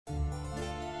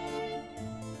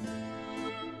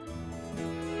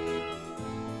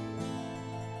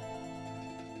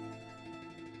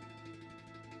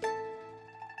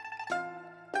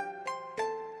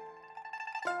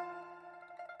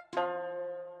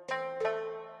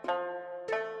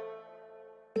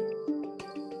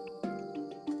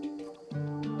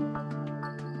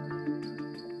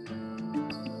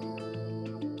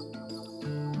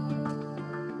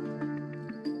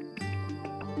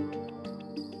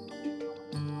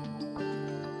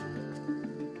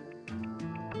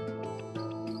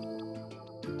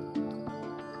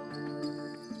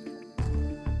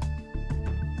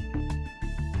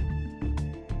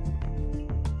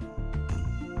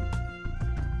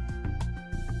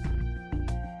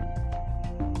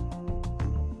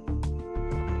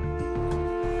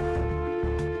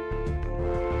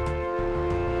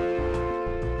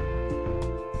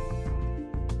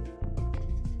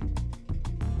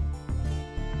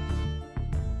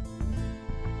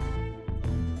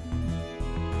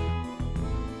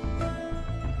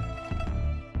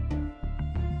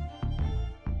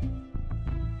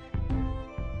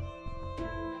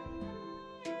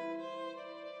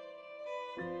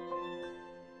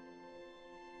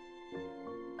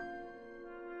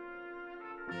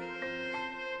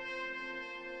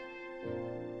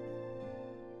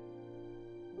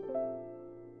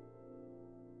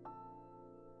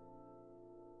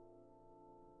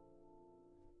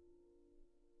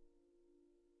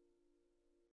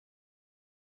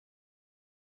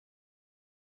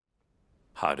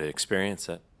how to experience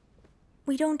it.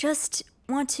 We don't just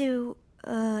want to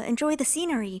enjoy the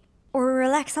scenery or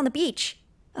relax on the beach.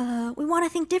 We want to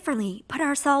think differently, put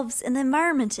ourselves in the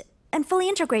environment, and fully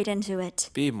integrate into it.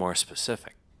 Be more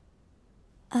specific.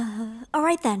 All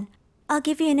right then. I'll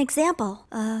give you an example.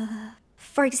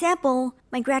 For example,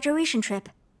 my graduation trip.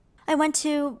 I went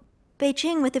to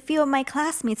Beijing with a few of my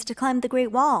classmates to climb the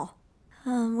Great Wall.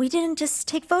 We didn't just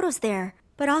take photos there,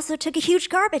 but also took a huge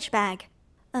garbage bag.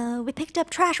 We picked up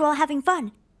trash while having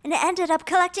fun, and it ended up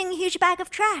collecting a huge bag of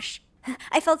trash.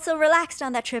 I felt so relaxed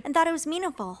on that trip and thought it was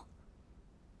meaningful.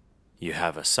 You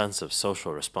have a sense of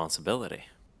social responsibility.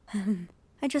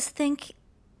 I just think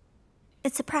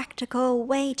it's a practical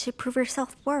way to prove your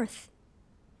self-worth.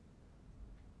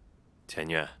 Tian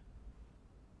Yue,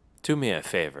 do me a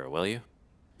favor, will you?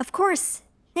 Of course.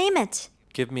 Name it.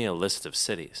 Give me a list of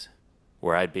cities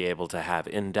where I'd be able to have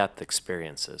in-depth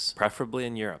experiences, preferably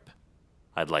in Europe.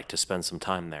 I'd like to spend some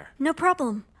time there. No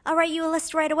problem. I'll write you a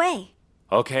list right away.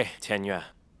 Okay, Tian Yue.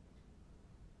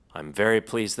 I'm very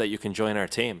pleased that you can join our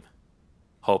team.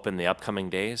 Hope in the upcoming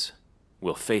days,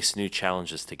 we'll face new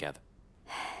challenges together.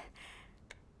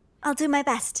 I'll do my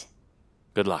best.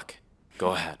 Good luck.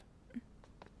 Go ahead.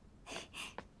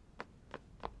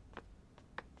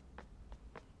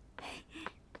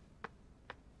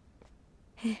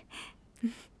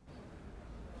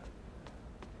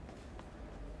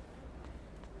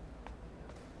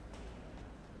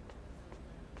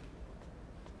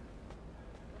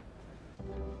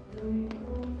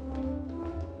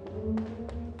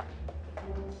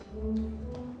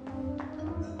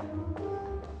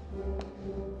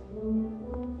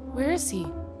 Where is he?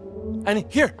 Annie,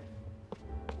 here!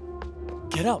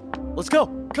 Get up. Let's go.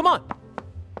 Come on.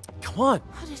 Come on.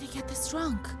 How did he get this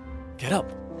drunk? Get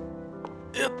up.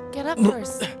 Get up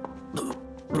first.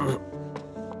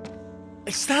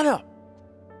 Hey, stand up.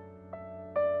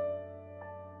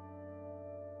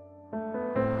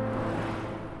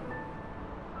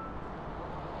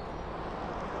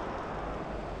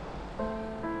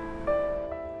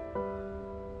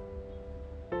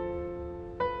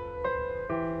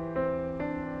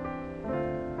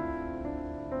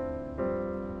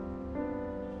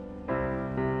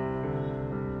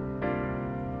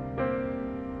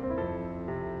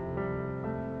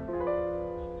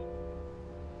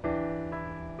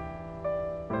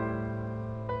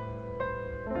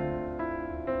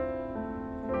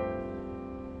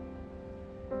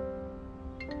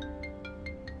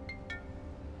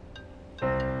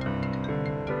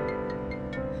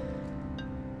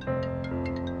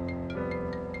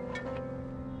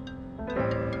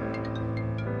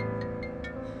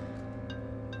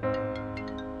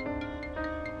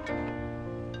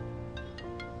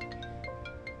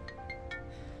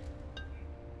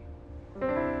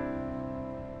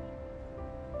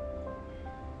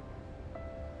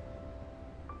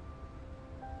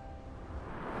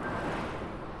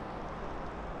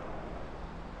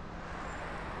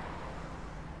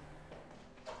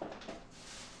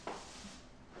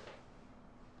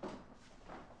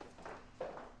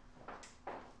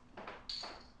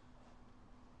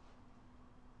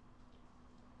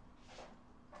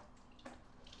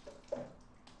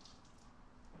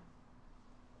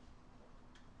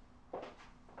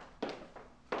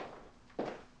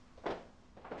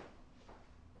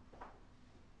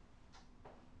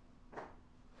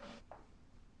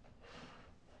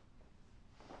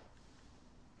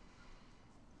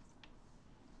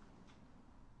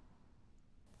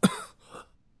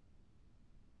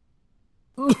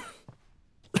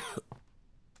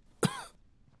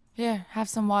 Here, have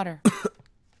some water.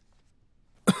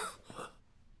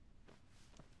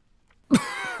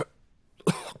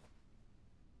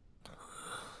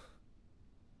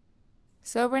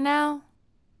 Sober now?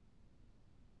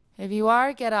 If you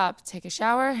are, get up, take a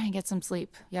shower, and get some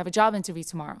sleep. You have a job interview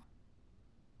tomorrow.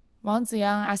 Wang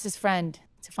Ziyang asked his friend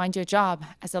to find you a job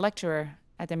as a lecturer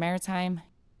at the Maritime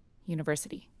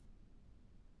University.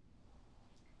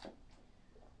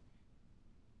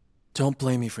 Don't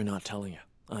blame me for not telling you.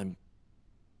 I'm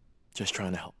just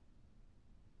trying to help.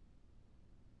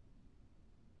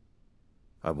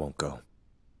 I won't go.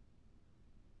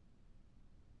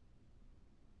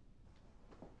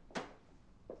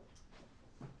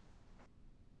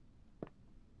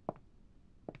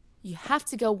 You have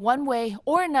to go one way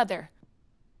or another.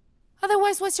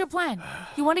 Otherwise, what's your plan?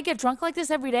 You want to get drunk like this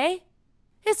every day?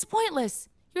 It's pointless.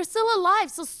 You're still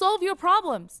alive, so solve your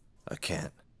problems. I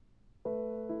can't.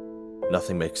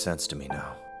 Nothing makes sense to me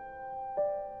now.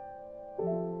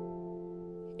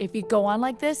 If you go on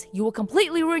like this, you will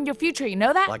completely ruin your future, you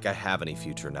know that? Like I have any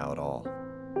future now at all.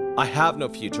 I have no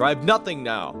future. I have nothing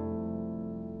now.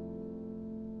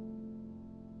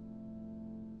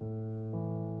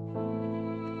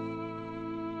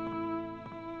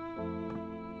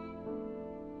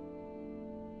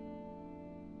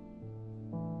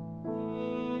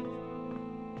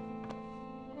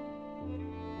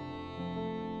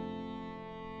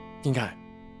 应该,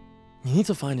 you need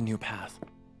to find a new path.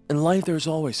 In life, there's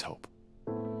always hope.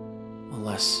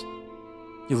 Unless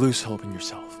you lose hope in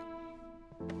yourself.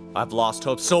 I've lost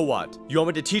hope, so what? You want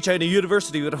me to teach at a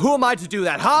university, but who am I to do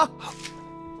that, huh?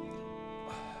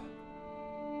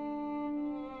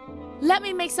 Let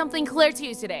me make something clear to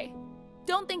you today.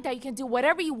 Don't think that you can do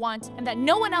whatever you want and that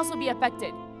no one else will be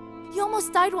affected. You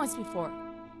almost died once before.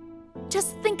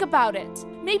 Just think about it.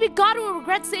 Maybe God will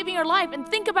regret saving your life, and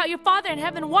think about your Father in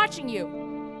heaven watching you.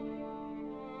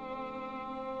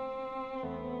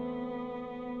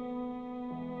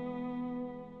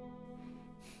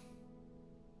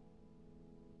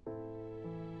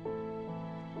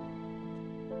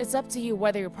 It's up to you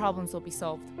whether your problems will be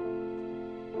solved.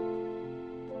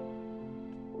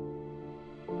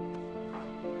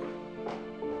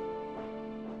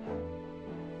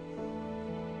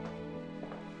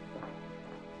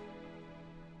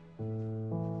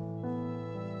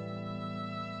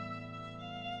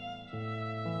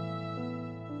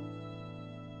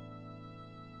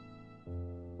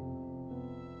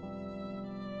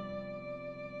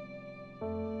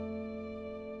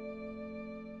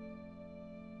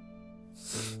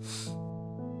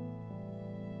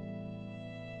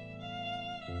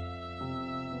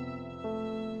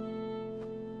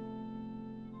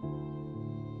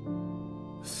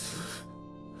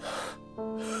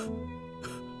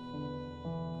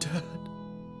 Dad.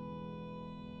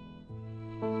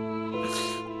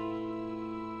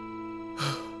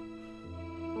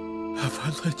 Have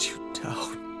I let you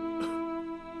down?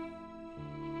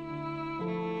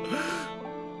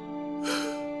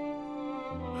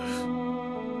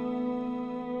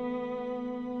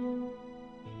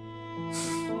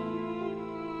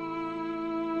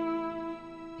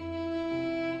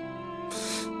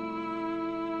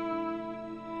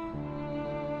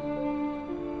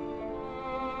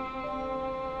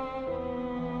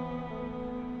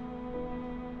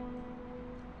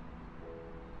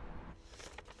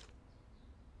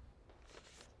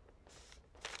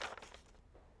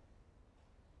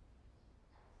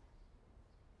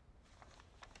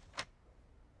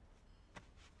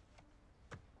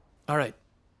 All right.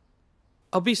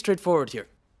 I'll be straightforward here.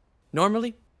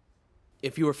 Normally,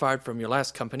 if you were fired from your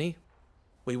last company,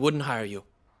 we wouldn't hire you.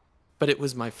 But it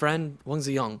was my friend Wang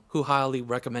Ziyang who highly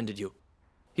recommended you.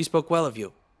 He spoke well of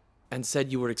you and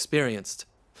said you were experienced.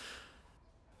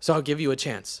 So I'll give you a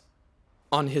chance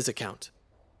on his account.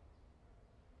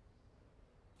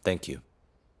 Thank you.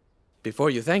 Before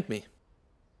you thank me,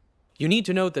 you need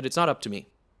to know that it's not up to me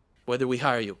whether we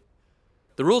hire you.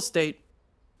 The rules state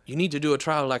you need to do a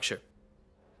trial lecture.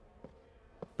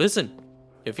 Listen,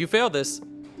 if you fail this,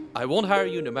 I won't hire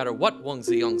you no matter what Wang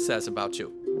Ziyang says about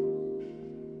you.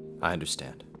 I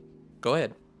understand. Go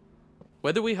ahead.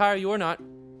 Whether we hire you or not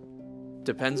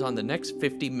depends on the next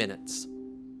 50 minutes.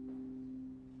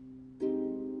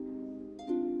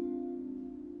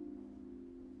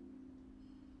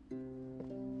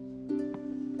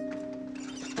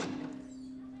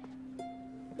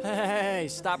 Hey,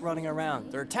 stop running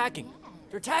around. They're attacking.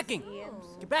 They're attacking.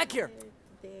 Get back here.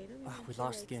 Oh, we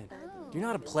lost again. Do you know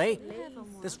how to play?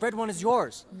 This red one is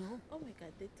yours. Oh my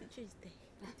God, the teacher is there.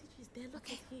 The teacher is there. Look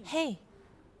at him. Hey.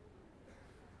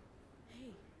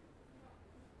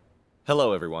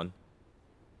 Hello, everyone.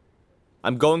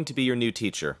 I'm going to be your new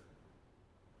teacher.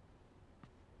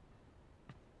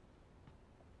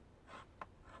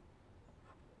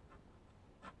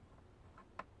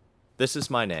 This is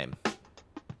my name.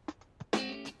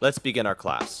 Let's begin our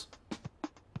class.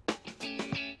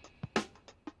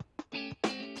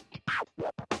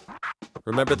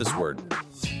 Remember this word,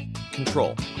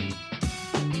 control.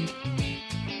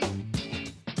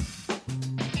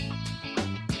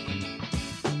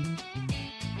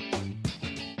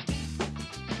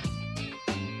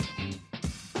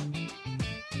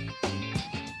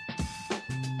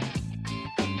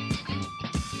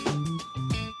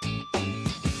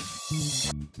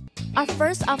 Our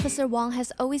first officer Wang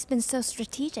has always been so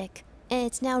strategic, and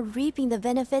it's now reaping the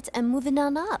benefits and moving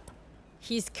on up.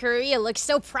 His career looks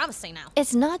so promising now.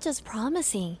 It's not just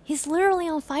promising, he's literally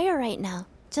on fire right now.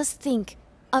 Just think,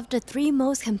 of the 3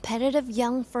 most competitive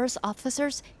young first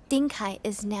officers, Ding Kai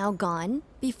is now gone.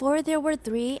 Before there were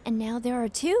 3 and now there are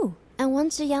 2. And Wang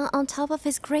Ziyang, on top of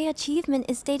his great achievement,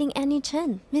 is dating Annie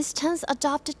Chen, Miss Chen's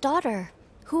adopted daughter.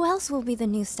 Who else will be the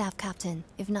new staff captain,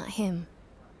 if not him?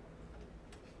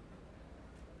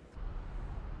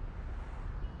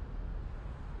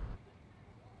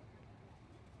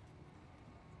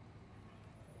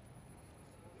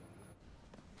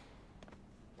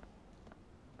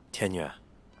 Tian Yue,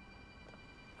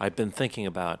 I've been thinking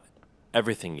about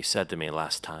everything you said to me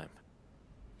last time.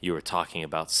 You were talking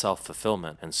about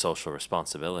self-fulfillment and social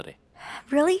responsibility.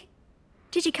 Really?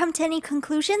 Did you come to any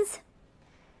conclusions?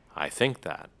 I think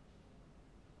that.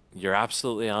 You're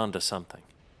absolutely on to something.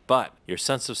 But your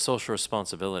sense of social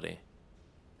responsibility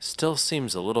still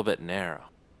seems a little bit narrow.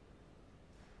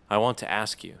 I want to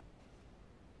ask you,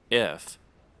 if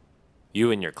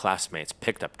you and your classmates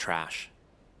picked up trash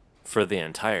for the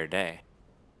entire day,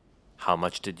 how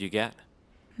much did you get?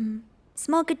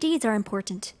 Small good deeds are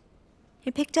important.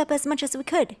 We picked up as much as we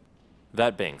could.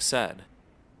 That being said,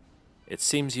 it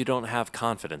seems you don't have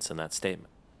confidence in that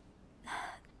statement.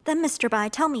 Then, Mr. Bai,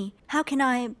 tell me, how can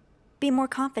I be more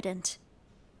confident?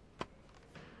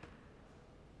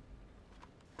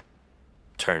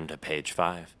 Turn to page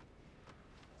 5.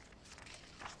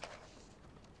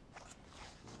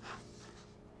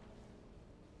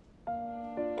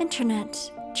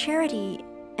 Internet, charity,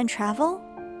 and travel?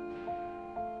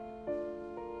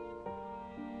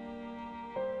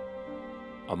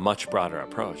 A much broader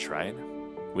approach, right?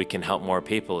 We can help more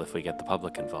people if we get the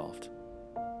public involved.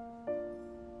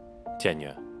 Tian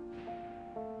Yue,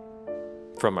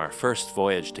 from our first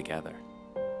voyage together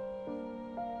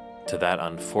to that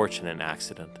unfortunate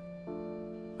accident,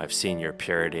 I've seen your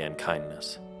purity and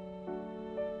kindness.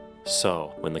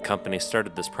 So, when the company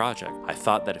started this project, I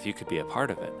thought that if you could be a part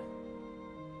of it,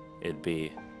 it'd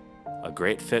be a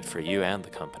great fit for you and the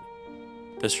company.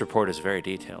 This report is very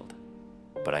detailed,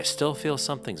 but I still feel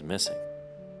something's missing.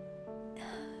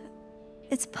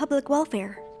 It's public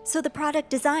welfare, so the product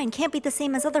design can't be the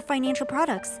same as other financial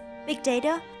products. Big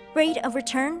data, rate of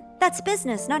return, that's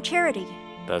business, not charity.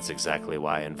 That's exactly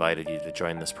why I invited you to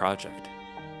join this project.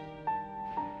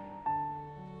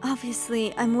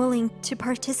 Obviously, I'm willing to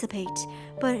participate,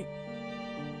 but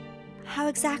how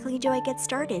exactly do I get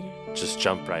started? Just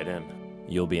jump right in.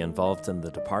 You'll be involved in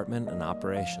the department and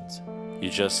operations.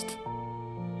 You just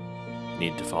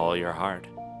need to follow your heart.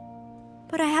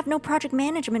 But I have no project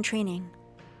management training.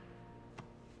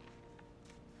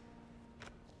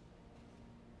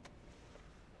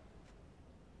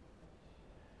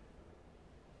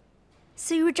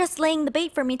 So you were just laying the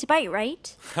bait for me to bite,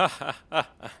 right?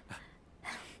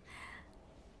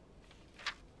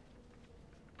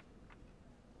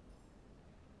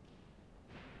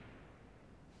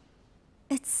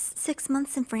 It's 6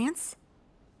 months in France?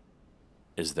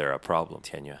 Is there a problem,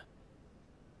 Tian Yue?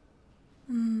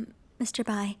 Mr.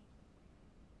 Bai,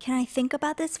 can I think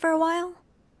about this for a while?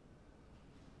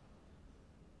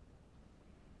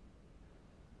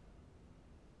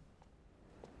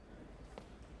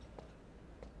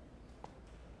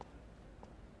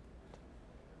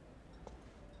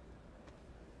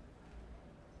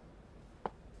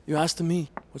 You asked me.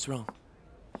 What's wrong?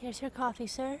 Here's your coffee,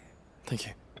 sir. Thank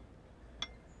you.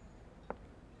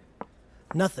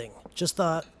 Nothing. Just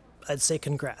thought I'd say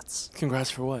congrats. Congrats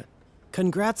for what?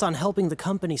 Congrats on helping the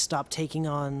company stop taking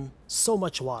on so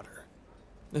much water.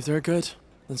 If they're good,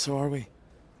 then so are we.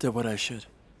 Did what I should.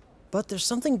 But there's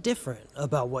something different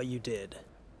about what you did.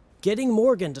 Getting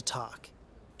Morgan to talk,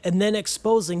 and then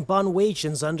exposing Ban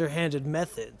Weichen's underhanded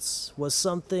methods was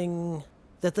something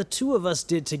that the two of us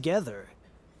did together.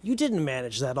 You didn't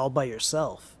manage that all by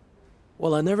yourself.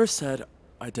 Well, I never said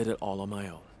I did it all on my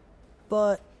own.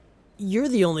 But you're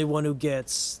the only one who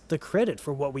gets the credit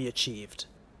for what we achieved.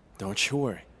 Don't you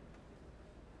worry.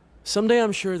 Someday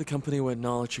I'm sure the company will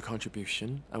acknowledge your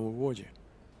contribution and reward you.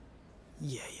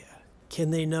 Yeah. Can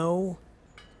they know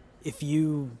if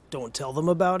you don't tell them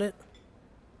about it?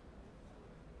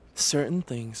 Certain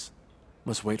things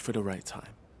must wait for the right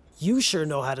time. You sure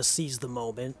know how to seize the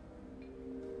moment.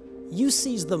 You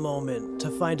seize the moment to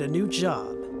find a new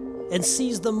job, and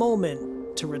seize the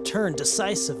moment to return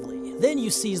decisively. Then you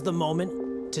seize the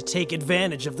moment to take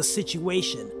advantage of the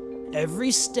situation.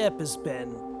 Every step has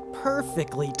been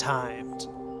perfectly timed.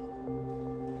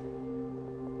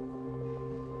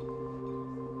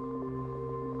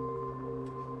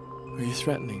 Are you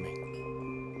threatening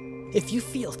me? If you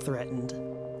feel threatened,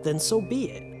 then so be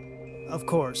it. Of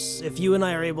course, if you and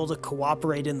I are able to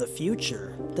cooperate in the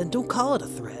future, then don't call it a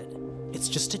threat. It's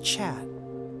just a chat.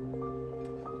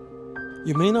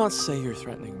 You may not say you're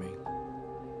threatening me,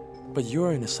 but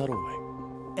you're in a subtle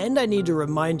way. And I need to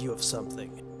remind you of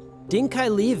something. Ding Kai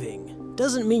leaving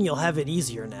doesn't mean you'll have it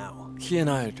easier now. He and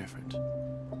I are different.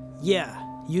 Yeah,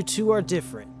 you two are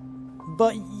different.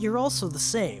 But you're also the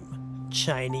same.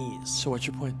 Chinese. So what's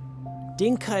your point?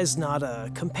 Ding Kai's not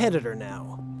a competitor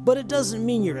now, but it doesn't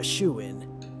mean you're a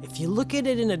shoo-in. If you look at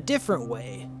it in a different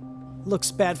way,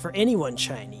 looks bad for anyone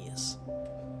Chinese.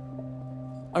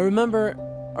 I remember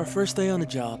our first day on the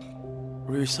job,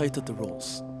 we recited the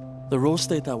rules. The rules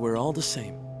state that we're all the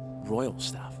same, royal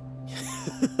staff.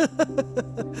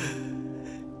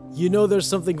 You know, there's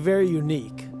something very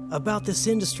unique about this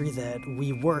industry that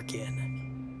we work in.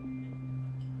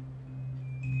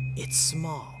 It's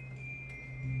small.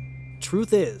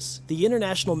 Truth is, the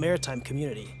international maritime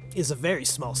community is a very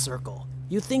small circle.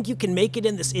 You think you can make it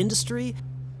in this industry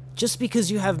just because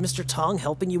you have Mr. Tong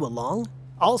helping you along?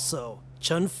 Also,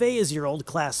 Chun Fei is your old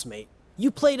classmate.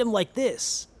 You played him like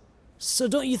this. So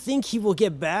don't you think he will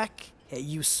get back at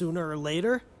you sooner or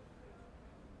later?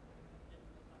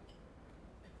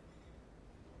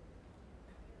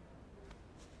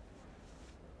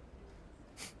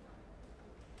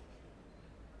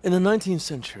 In the 19th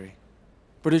century,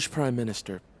 British Prime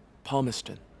Minister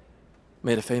Palmerston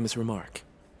made a famous remark.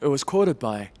 It was quoted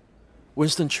by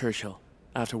Winston Churchill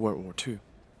after World War II.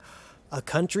 A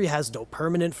country has no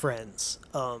permanent friends.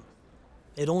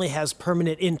 It only has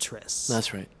permanent interests.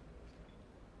 That's right.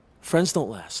 Friends don't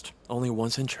last. Only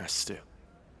one's interests do.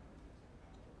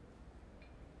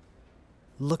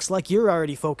 Looks like you're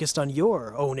already focused on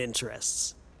your own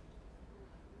interests.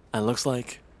 And looks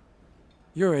like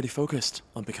you're already focused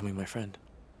on becoming my friend.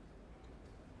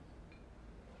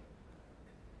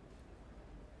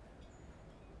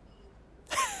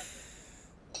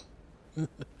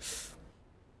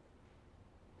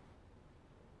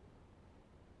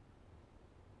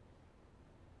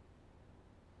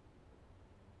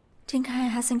 Dinkai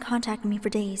hasn't contacted me for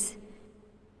days.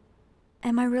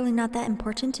 Am I really not that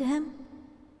important to him?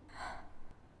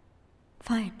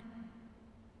 Fine.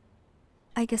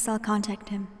 I guess I'll contact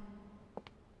him.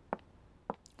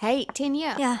 Hey, Tian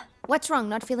Yue. Yeah. What's wrong?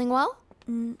 Not feeling well?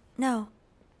 No.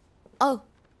 Oh,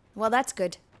 well, that's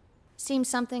good. Seems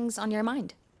something's on your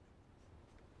mind.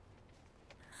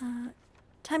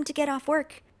 Time to get off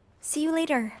work. See you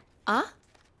later.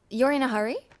 You're in a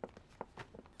hurry?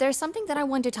 There's something that I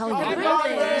want to tell you. Happy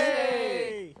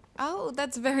birthday! Oh,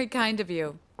 that's very kind of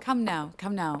you. Come now,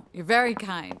 come now. You're very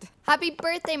kind. Happy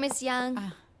birthday, Miss Yang.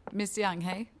 Miss Yang,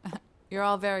 hey? You're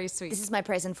all very sweet. This is my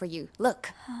present for you.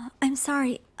 Look. I'm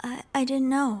sorry. I didn't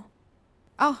know.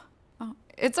 Oh,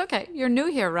 it's okay. You're new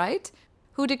here, right?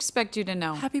 Who'd expect you to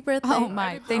know? Happy birthday. Oh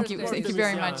my, thank you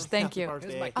very much. Thank you.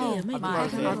 Oh my,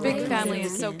 our big family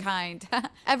is so kind.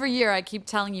 Every year I keep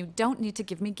telling you, don't need to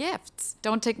give me gifts.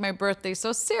 Don't take my birthday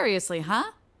so seriously,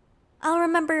 huh? I'll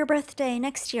remember your birthday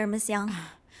next year, Miss Yang.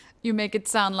 You make it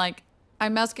sound like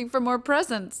I'm asking for more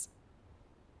presents.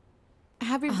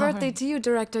 Happy birthday to you,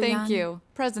 Director Yang. Thank you.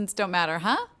 Presents don't matter,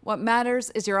 huh? What matters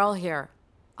is you're all here.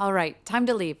 All right, time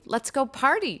to leave. Let's go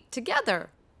party together.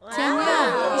 Tian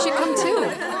Yue, you should come too.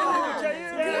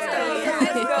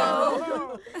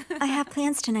 I have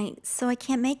plans tonight, so I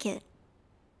can't make it.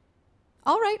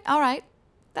 All right.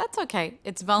 That's okay.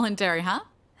 It's voluntary, huh?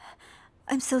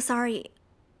 I'm so sorry.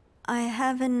 I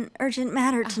have an urgent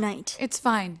matter tonight. It's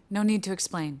fine. No need to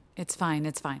explain. It's fine.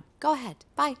 Go ahead.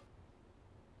 Bye.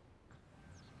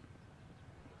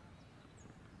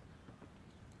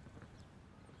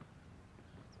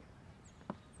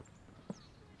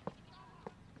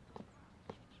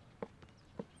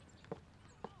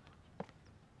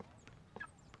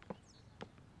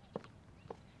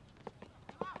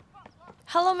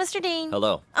 Hello, Mr. Dean.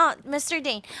 Hello. Mr.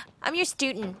 Dean, I'm your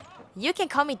student. You can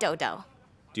call me Dodo.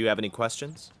 Do you have any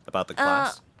questions about the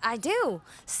class? I do.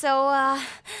 So,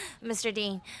 Mr.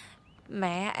 Dean,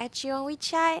 may I add you on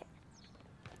WeChat?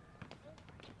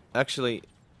 Actually,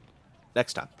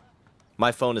 next time.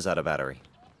 My phone is out of battery.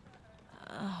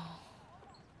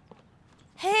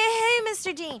 Hey,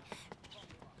 Mr. Dean.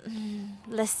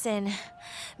 Listen,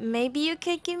 maybe you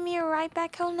could give me a ride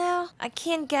back home now? I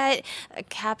can't get a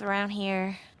cab around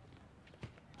here.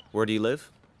 Where do you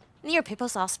live? Near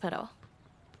People's Hospital.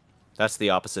 That's the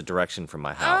opposite direction from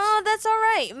my house. Oh, that's all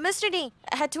right. Mr. Dean,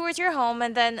 head towards your home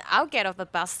and then I'll get off the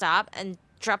bus stop and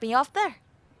drop you off there.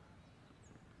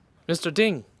 Mr.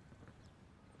 Ding.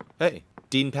 Hey,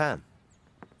 Dean Pan.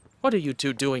 What are you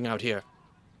two doing out here?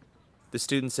 The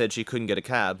student said she couldn't get a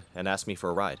cab and asked me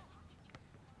for a ride.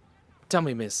 Tell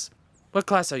me, miss, what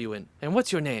class are you in, and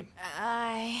what's your name?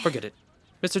 Forget it.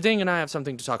 Mr. Ding and I have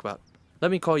something to talk about.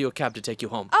 Let me call you a cab to take you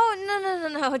home. Oh,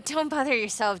 no. Don't bother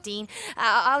yourself, Dean.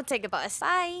 I'll take a bus.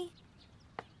 Bye.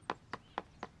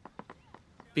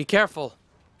 Be careful.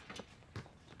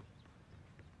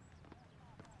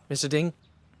 Mr. Ding,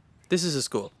 this is a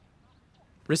school.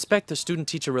 Respect the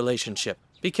student-teacher relationship.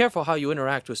 Be careful how you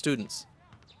interact with students,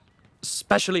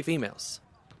 especially females.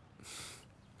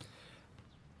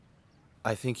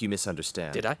 I think you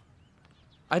misunderstand. Did I?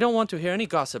 I don't want to hear any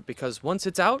gossip because once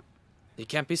it's out, it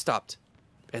can't be stopped.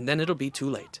 And then it'll be too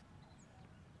late.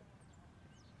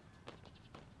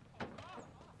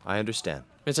 I understand.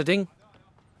 Mr. Ding,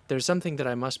 there's something that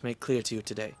I must make clear to you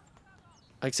today.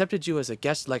 I accepted you as a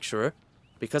guest lecturer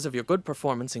because of your good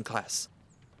performance in class.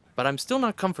 But I'm still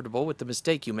not comfortable with the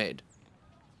mistake you made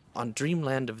on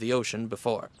Dreamland of the Ocean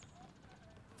before.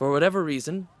 For whatever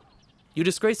reason, you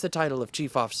disgraced the title of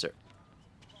Chief Officer.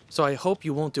 So I hope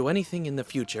you won't do anything in the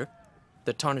future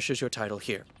that tarnishes your title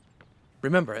here.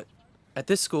 Remember it. At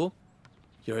this school,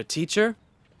 you're a teacher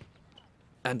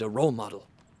and a role model.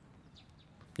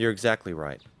 You're exactly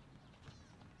right.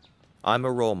 I'm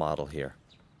a role model here.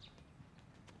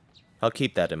 I'll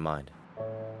keep that in mind.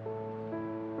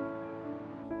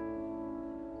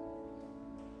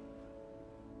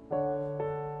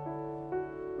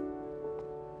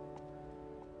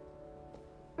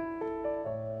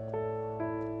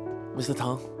 Mr.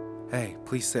 Tang? Hey,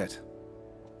 please sit.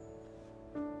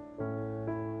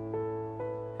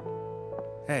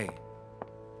 Hey,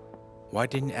 why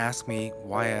didn't you ask me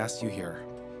why I asked you here?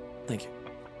 Thank you.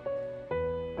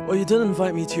 Well, you didn't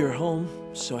invite me to your home,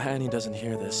 so Annie doesn't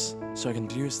hear this. So I can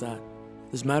deduce that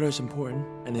this matter is important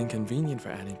and inconvenient for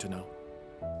Annie to know.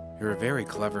 You're very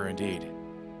clever indeed.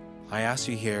 I asked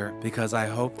you here because I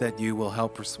hope that you will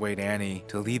help persuade Annie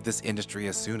to leave this industry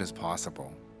as soon as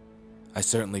possible. I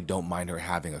certainly don't mind her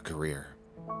having a career,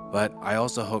 but I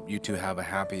also hope you two have a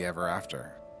happy ever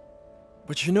after.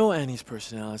 But you know Annie's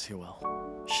personality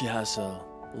well. She has a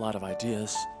lot of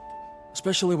ideas,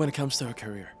 especially when it comes to her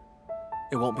career.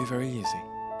 It won't be very easy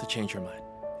to change her mind.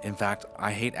 In fact,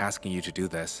 I hate asking you to do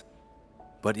this,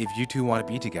 but if you two want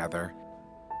to be together,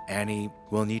 Annie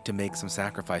will need to make some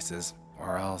sacrifices,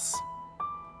 or else...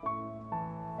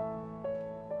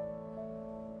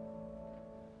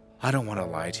 I don't want to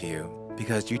lie to you,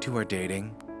 because you two are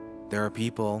dating. There are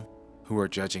people who are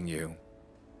judging you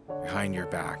behind your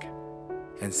back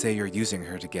and say you're using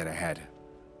her to get ahead.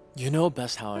 You know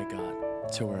best how I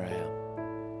got to where I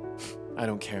am. I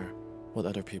don't care what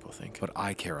other people think. But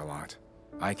I care a lot.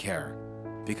 I care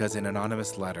because an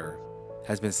anonymous letter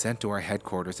has been sent to our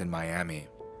headquarters in Miami,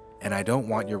 and I don't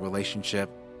want your relationship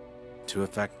to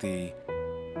affect the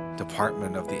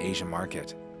Department of the Asian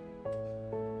Market.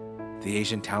 The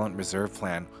Asian Talent Reserve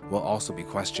Plan will also be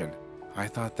questioned. I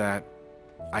thought that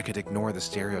I could ignore the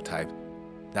stereotype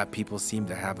that people seem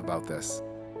to have about this.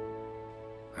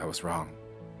 I was wrong.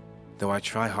 Though I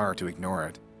try hard to ignore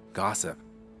it, gossip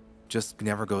just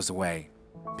never goes away.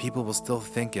 People will still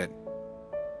think it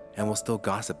and will still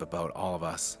gossip about all of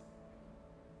us.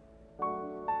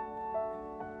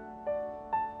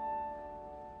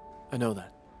 I know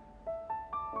that.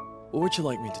 What would you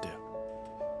like me to do?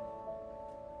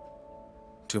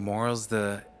 Tomorrow's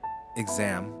the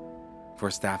exam for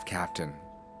staff captain.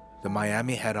 The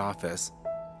Miami head office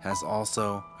has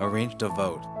also arranged a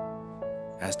vote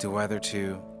as to whether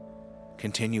to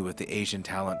continue with the Asian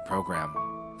Talent program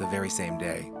the very same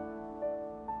day.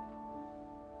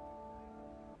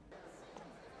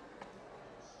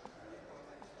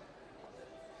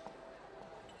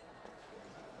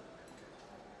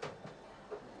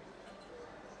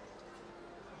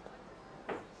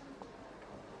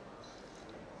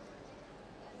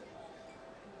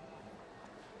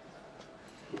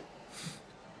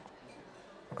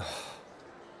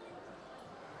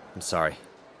 I'm sorry.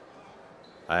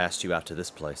 I asked you out to this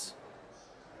place.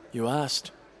 You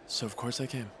asked, so of course I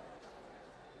came.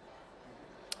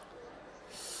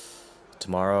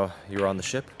 Tomorrow, you're on the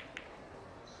ship?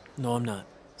 No, I'm not.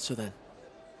 So then,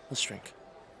 let's drink.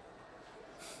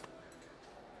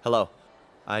 Hello.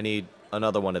 I need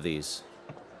another one of these.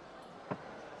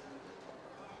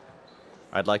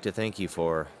 I'd like to thank you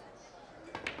for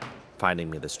finding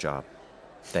me this job.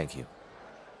 Thank you.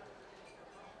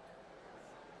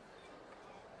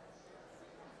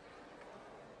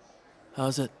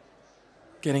 How's it?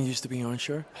 Getting used to being on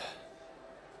shore?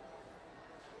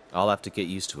 I'll have to get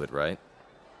used to it, right?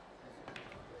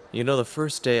 You know, the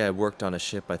first day I worked on a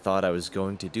ship, I thought I was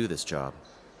going to do this job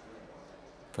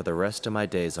for the rest of my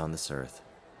days on this earth.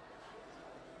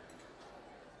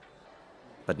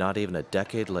 But not even a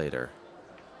decade later,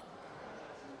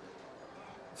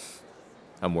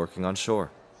 I'm working on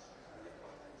shore.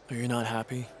 Are you not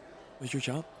happy with your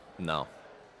job? No.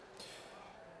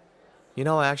 You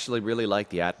know, I actually really like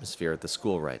the atmosphere at the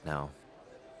school right now.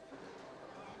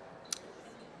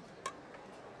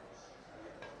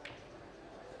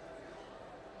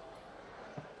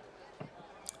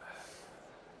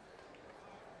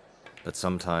 But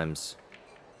sometimes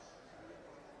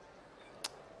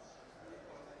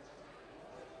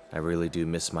I really do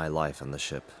miss my life on the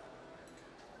ship.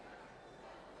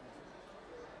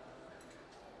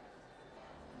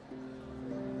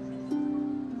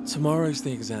 Tomorrow is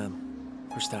the exam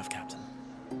for staff captain.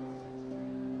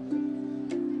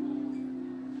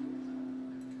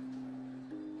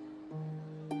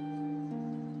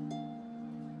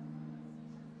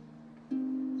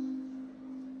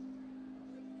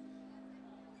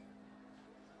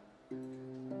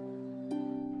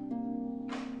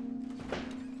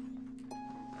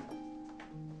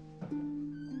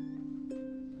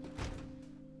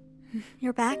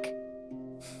 You're back?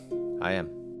 I am.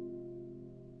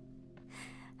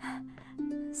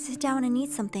 Sit down and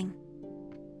eat something.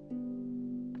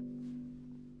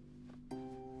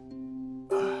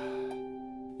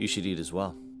 You should eat as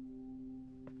well.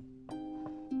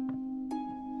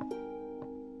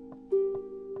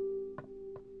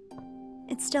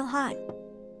 It's still hot.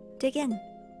 Dig in.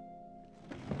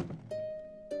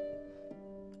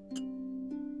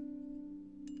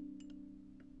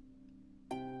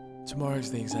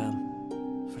 Tomorrow's the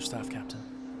exam for staff captain.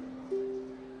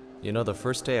 You know, the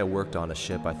first day I worked on a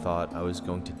ship, I thought I was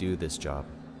going to do this job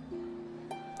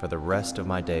for the rest of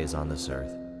my days on this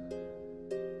earth.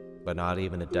 But not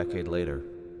even a decade later,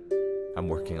 I'm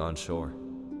working on shore.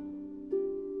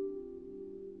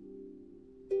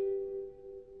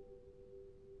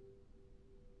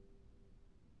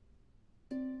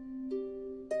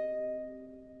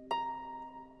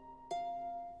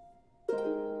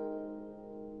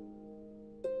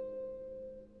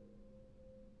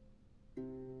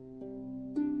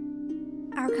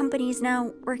 Our company is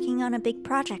now working on a big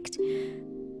project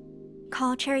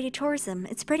called Charity Tourism.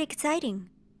 It's pretty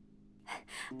exciting.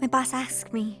 My boss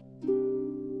asked me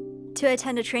to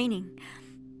attend a training,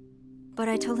 but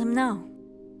I told him no.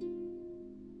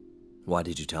 Why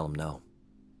did you tell him no?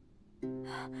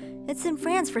 It's in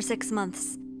France for 6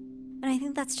 months, and I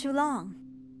think that's too long.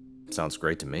 Sounds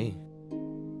great to me.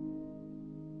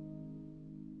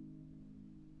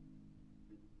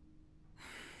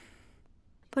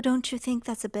 But don't you think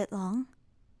that's a bit long?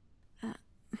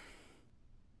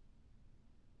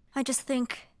 I just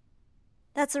think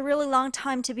that's a really long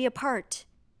time to be apart.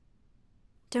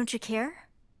 Don't you care?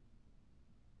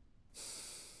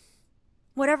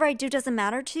 Whatever I do doesn't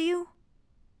matter to you?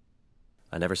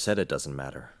 I never said it doesn't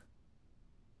matter.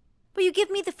 But you give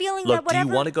me the feeling Look, that whatever— do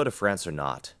you want to go to France or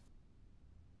not?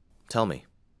 Tell me.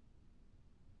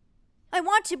 I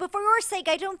want to, but for your sake,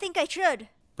 I don't think I should.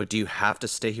 But do you have to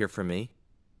stay here for me?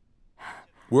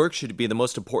 Work should be the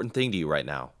most important thing to you right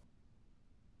now.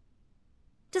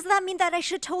 Does that mean that I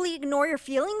should totally ignore your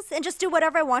feelings and just do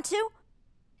whatever I want to?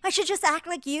 I should just act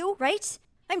like you, right?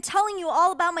 I'm telling you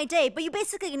all about my day, but you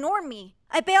basically ignored me.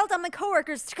 I bailed on my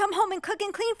coworkers to come home and cook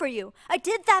and clean for you. I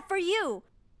did that for you.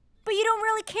 But you don't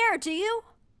really care, do you?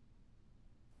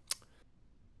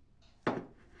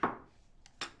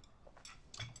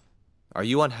 Are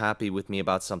you unhappy with me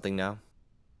about something now?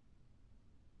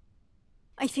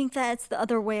 I think that it's the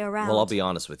other way around. Well, I'll be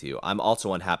honest with you. I'm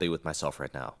also unhappy with myself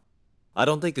right now. I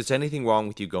don't think there's anything wrong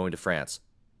with you going to France.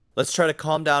 Let's try to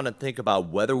calm down and think about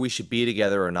whether we should be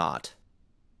together or not.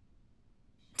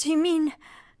 Do you mean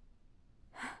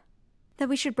that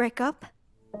we should break up?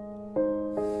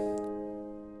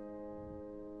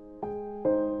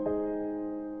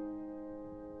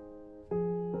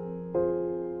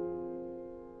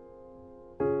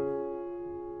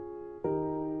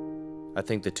 I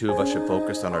think the two of us should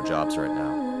focus on our jobs right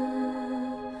now.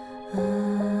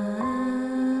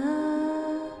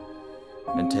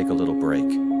 And take a little break.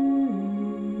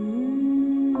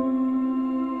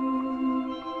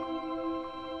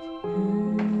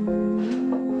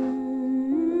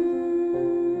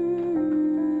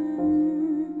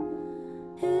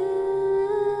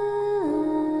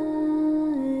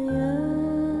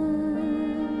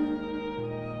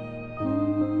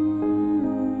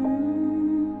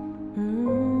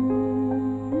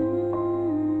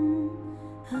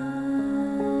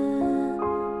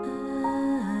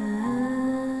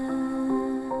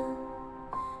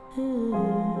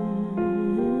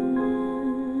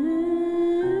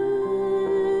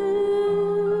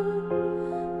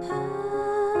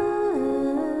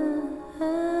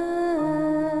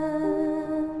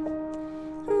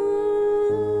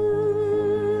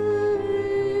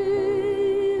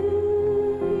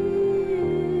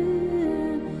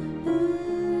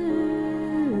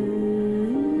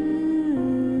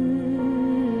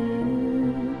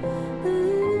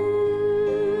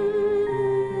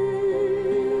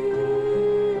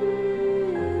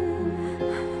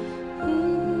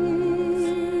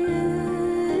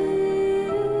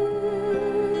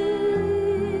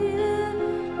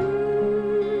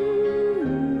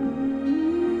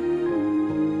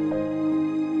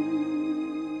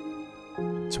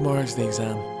 Tomorrow's the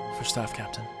exam for staff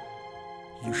captain.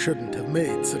 You shouldn't have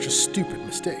made such a stupid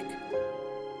mistake.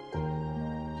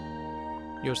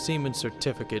 Your seaman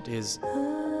certificate is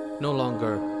no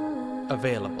longer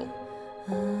available.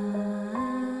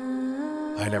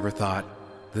 I never thought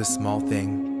this small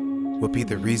thing would be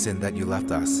the reason that you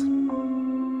left us.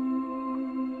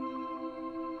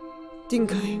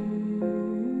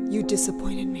 Dinkai, you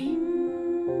disappointed me.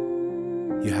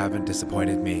 You haven't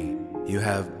disappointed me. You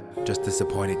have just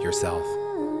disappointed yourself.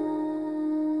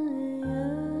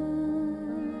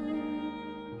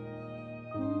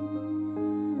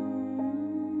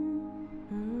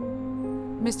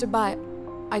 Mr. Bai,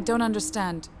 I don't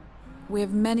understand. We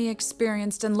have many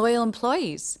experienced and loyal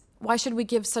employees. Why should we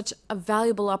give such a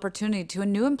valuable opportunity to a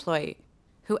new employee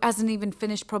who hasn't even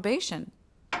finished probation?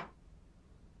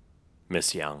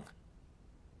 Miss Yang,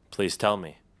 please tell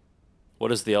me,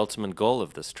 what is the ultimate goal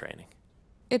of this training?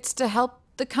 It's to help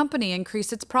the company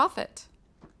increase its profit.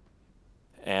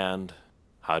 And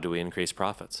how do we increase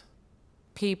profits?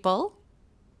 People?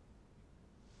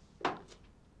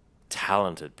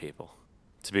 Talented people.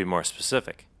 To be more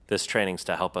specific, this training's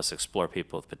to help us explore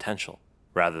people with potential,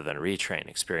 rather than retrain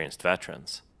experienced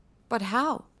veterans. But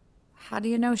how? How do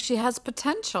you know she has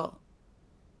potential?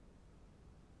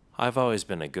 I've always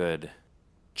been a good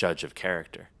judge of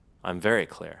character. I'm very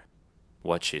clear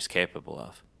what she's capable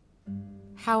of.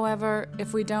 However,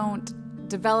 if we don't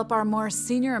develop our more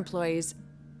senior employees,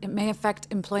 it may affect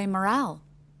employee morale.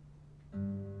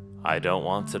 I don't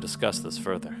want to discuss this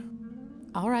further.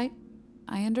 All right,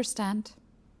 I understand.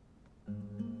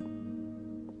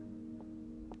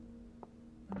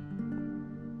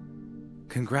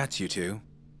 Congrats, you two.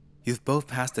 You've both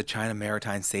passed the China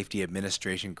Maritime Safety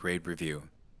Administration grade review.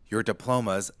 Your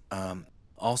diplomas,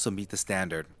 also meet the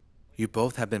standard. You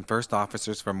both have been first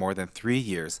officers for more than 3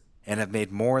 years and have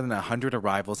made more than 100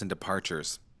 arrivals and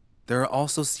departures. There are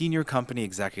also senior company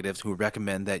executives who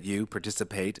recommend that you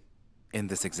participate in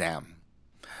this exam.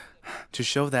 To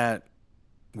show that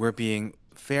we're being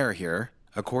fair here,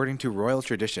 according to royal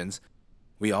traditions,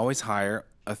 we always hire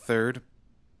a third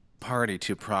party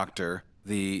to proctor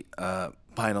the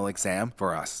final exam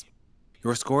for us.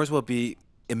 Your scores will be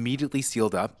immediately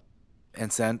sealed up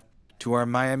and sent to our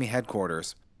Miami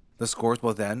headquarters. The scores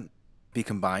will then be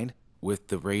combined with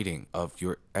the rating of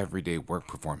your everyday work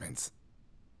performance.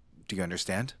 Do you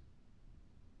understand?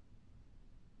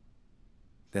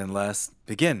 Then let's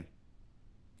begin.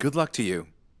 Good luck to you.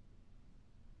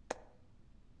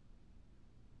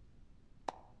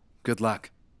 Good luck.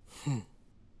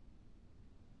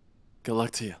 Good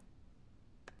luck to you.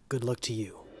 Good luck to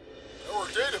you. Our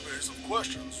database of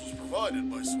questions was provided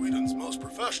by Sweden's most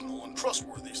professional and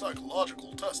trustworthy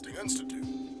psychological testing institute.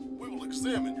 We will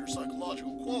examine your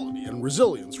psychological quality and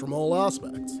resilience from all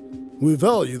aspects. We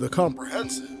value the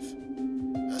comprehensive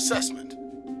assessment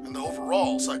and the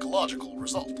overall psychological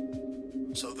result.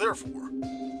 So therefore,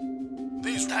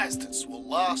 these tests will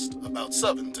last about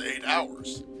 7 to 8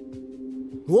 hours.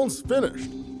 Once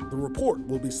finished, the report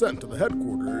will be sent to the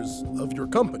headquarters of your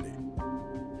company.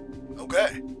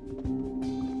 Okay.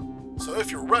 So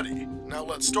if you're ready, now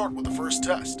let's start with the first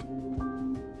test.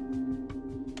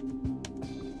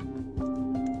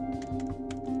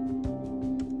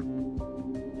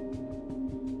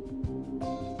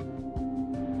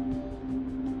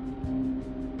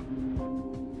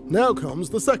 Now comes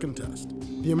the second test,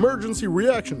 the emergency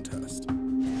reaction test.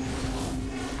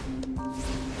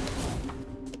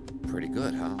 Pretty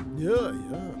good, huh? Yeah,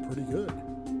 pretty good.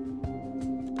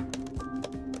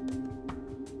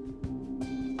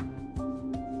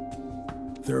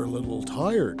 They're a little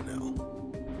tired now.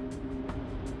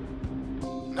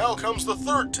 Now comes the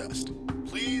third test.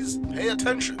 Please pay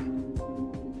attention.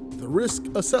 The risk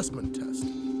assessment test.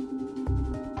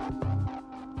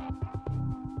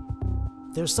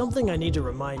 There's something I need to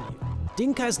remind you.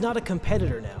 Dinkai's not a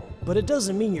competitor now, but it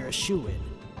doesn't mean you're a shoo-in.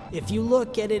 If you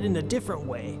look at it in a different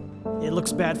way, it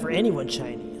looks bad for anyone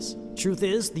Chinese. Truth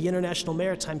is, the international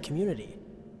maritime community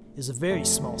is a very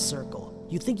small circle.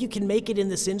 You think you can make it in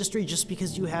this industry just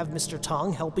because you have Mr.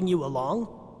 Tong helping you along?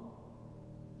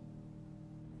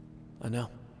 I know.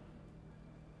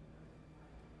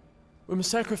 We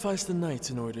must sacrifice the knights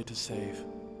in order to save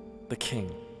the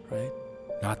king, right?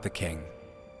 Not the king,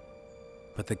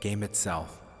 but the game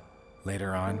itself.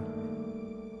 Later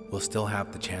on, we'll still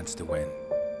have the chance to win.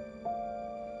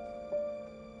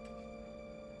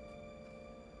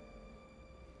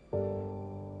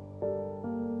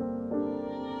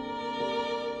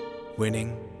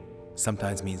 Winning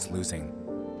sometimes means losing.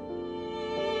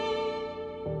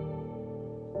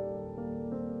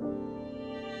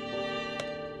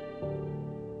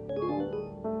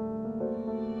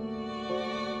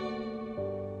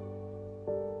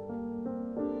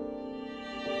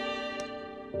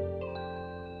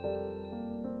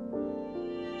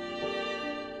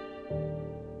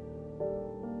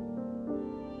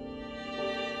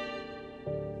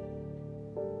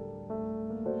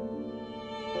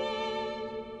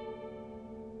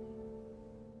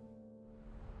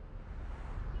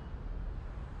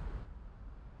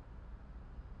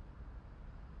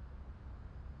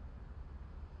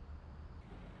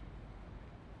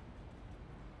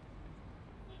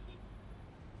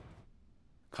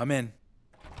 Come in.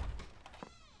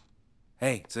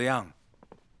 Hey, Ziyang.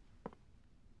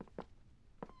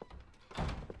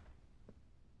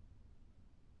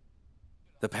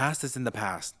 The past is in the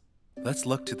past. Let's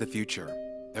look to the future.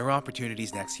 There are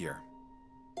opportunities next year.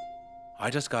 I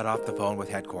just got off the phone with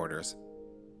headquarters,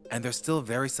 and they're still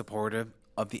very supportive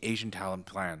of the Asian talent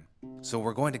plan, so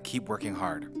we're going to keep working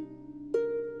hard.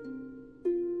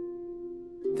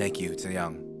 Thank you,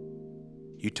 Ziyang.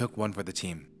 You took one for the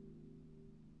team.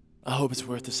 I hope it's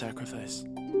worth the sacrifice.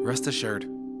 Rest assured,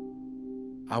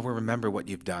 I will remember what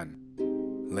you've done.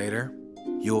 Later,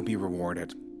 you will be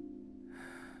rewarded.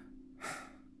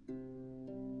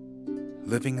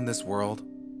 Living in this world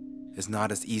is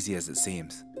not as easy as it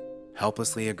seems.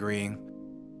 Helplessly agreeing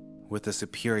with the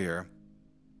superior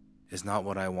is not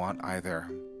what I want either.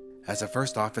 As a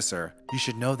first officer, you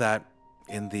should know that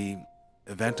in the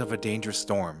event of a dangerous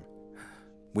storm,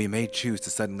 we may choose to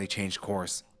suddenly change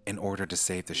course in order to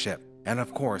save the ship. And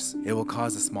of course, it will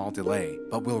cause a small delay,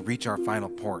 but we'll reach our final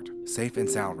port, safe and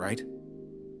sound, right?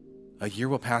 A year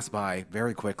will pass by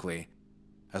very quickly.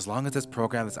 As long as this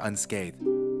program is unscathed,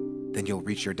 then you'll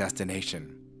reach your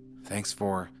destination. Thanks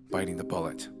for biting the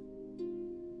bullet.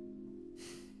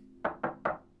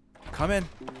 Come in.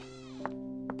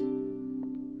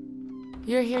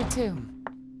 You're here too.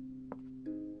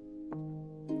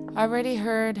 I already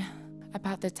heard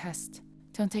about the test.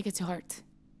 Don't take it to heart.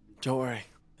 Don't worry,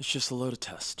 it's just a loaded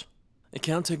test. It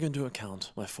can't take into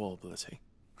account my full ability.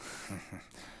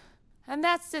 And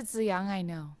that's the Ziyang I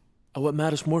know. What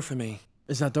matters more for me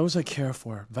is that those I care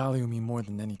for value me more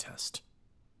than any test.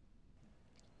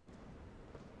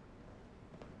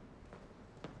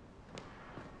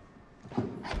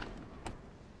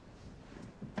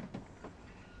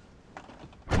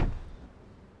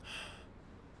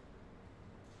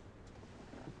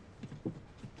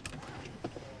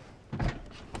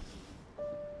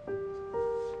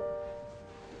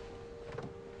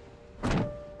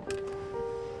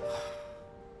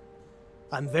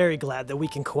 I'm very glad that we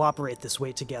can cooperate this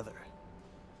way together.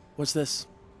 What's this?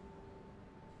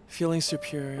 Feeling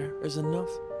superior is enough?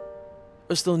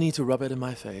 Or still need to rub it in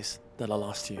my face that I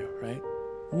lost to you, right?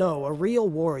 No, a real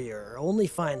warrior only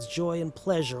finds joy and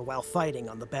pleasure while fighting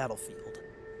on the battlefield,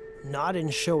 not in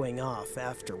showing off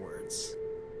afterwards.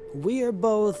 We are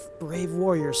both brave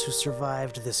warriors who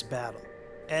survived this battle,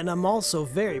 and I'm also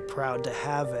very proud to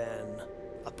have an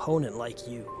opponent like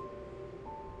you.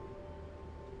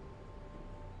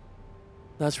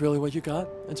 That's really what you got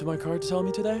into my card to tell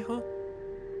me today, huh?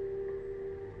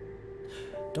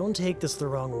 Don't take this the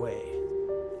wrong way.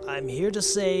 I'm here to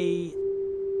say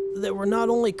that we're not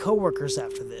only co-workers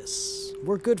after this,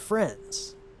 we're good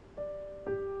friends.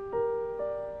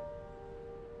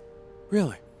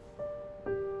 Really?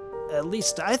 At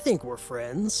least I think we're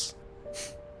friends.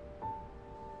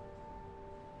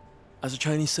 As a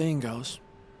Chinese saying goes,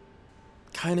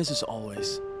 kindness is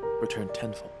always returned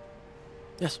tenfold.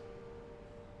 Yes.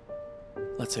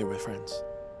 Let's say we're friends.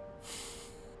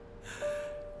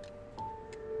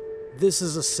 This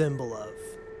is a symbol of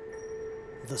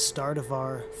the start of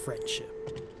our friendship.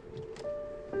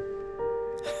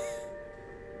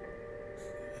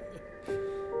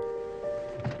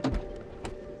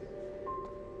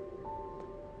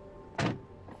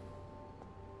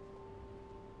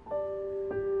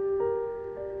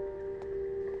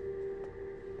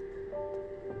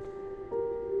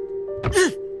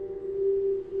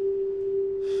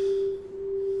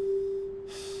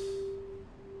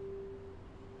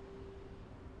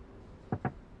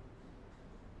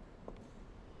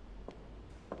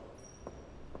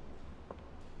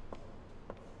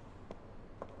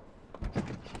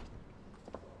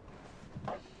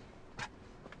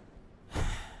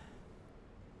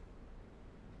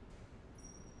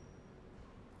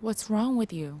 What's wrong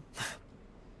with you?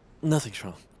 Nothing's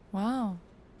wrong. Wow.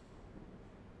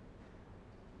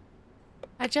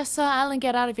 I just saw Alan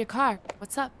get out of your car.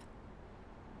 What's up?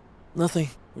 Nothing.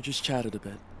 We just chatted a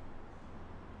bit.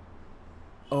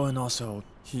 Oh, and also,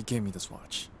 he gave me this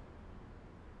watch.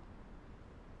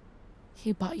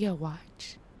 He bought you a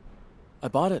watch. I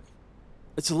bought it.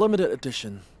 It's a limited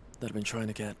edition that I've been trying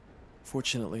to get.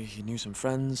 Fortunately, he knew some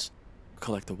friends who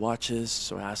collect the watches,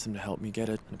 so I asked him to help me get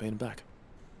it, and I paid him back.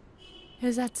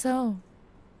 Is that so?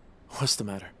 What's the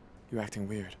matter? You're acting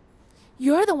weird.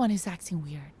 You're the one who's acting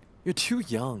weird. You're too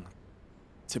young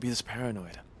to be this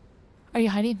paranoid. Are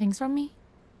you hiding things from me?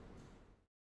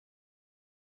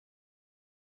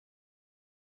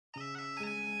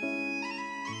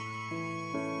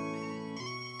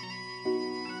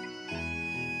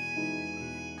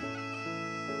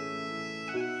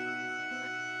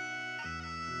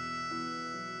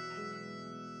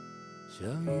 相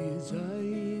遇在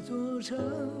一座城，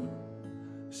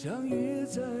相遇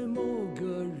在某个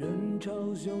人潮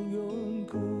汹涌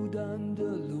孤单的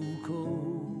路口，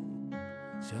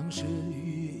像是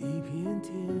与一片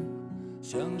天，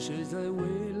像是在蔚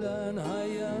蓝海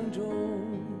洋中，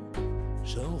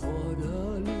生活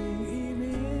的另一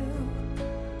面，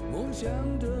梦想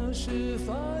的是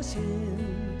发现，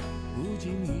不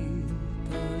经意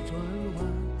的转弯，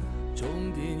终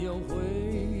点要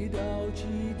回到起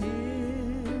点。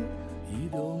移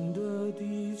动的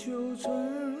地球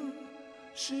村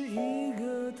是一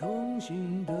个同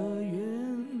行的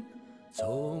缘，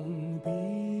从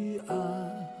彼岸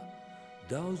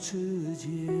到此间，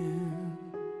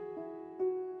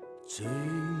最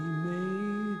美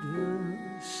的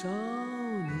少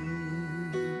年。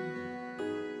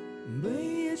每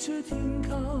一次停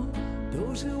靠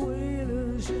都是为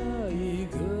了下一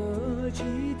个起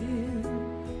点，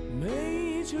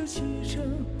每一次启程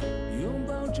拥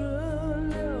抱着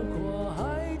辽阔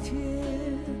海天，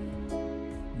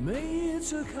每一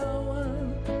次靠岸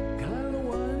看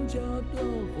万家灯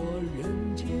火人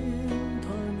间团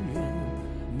圆，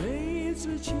每一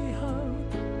次起航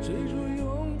追逐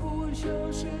永不消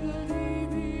失的地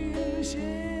平线，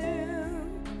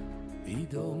移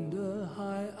动的海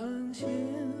岸线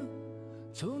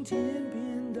从天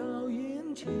边到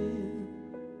眼前，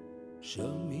生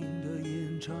命的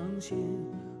延长线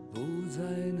不再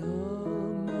那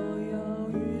么遥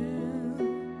远。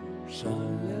闪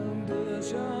亮的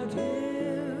夏天，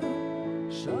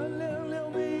闪亮了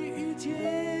每一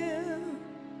天。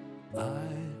I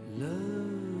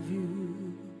love you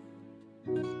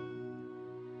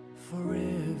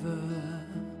forever。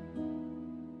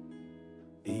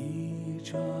一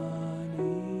转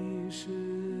一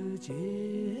世界。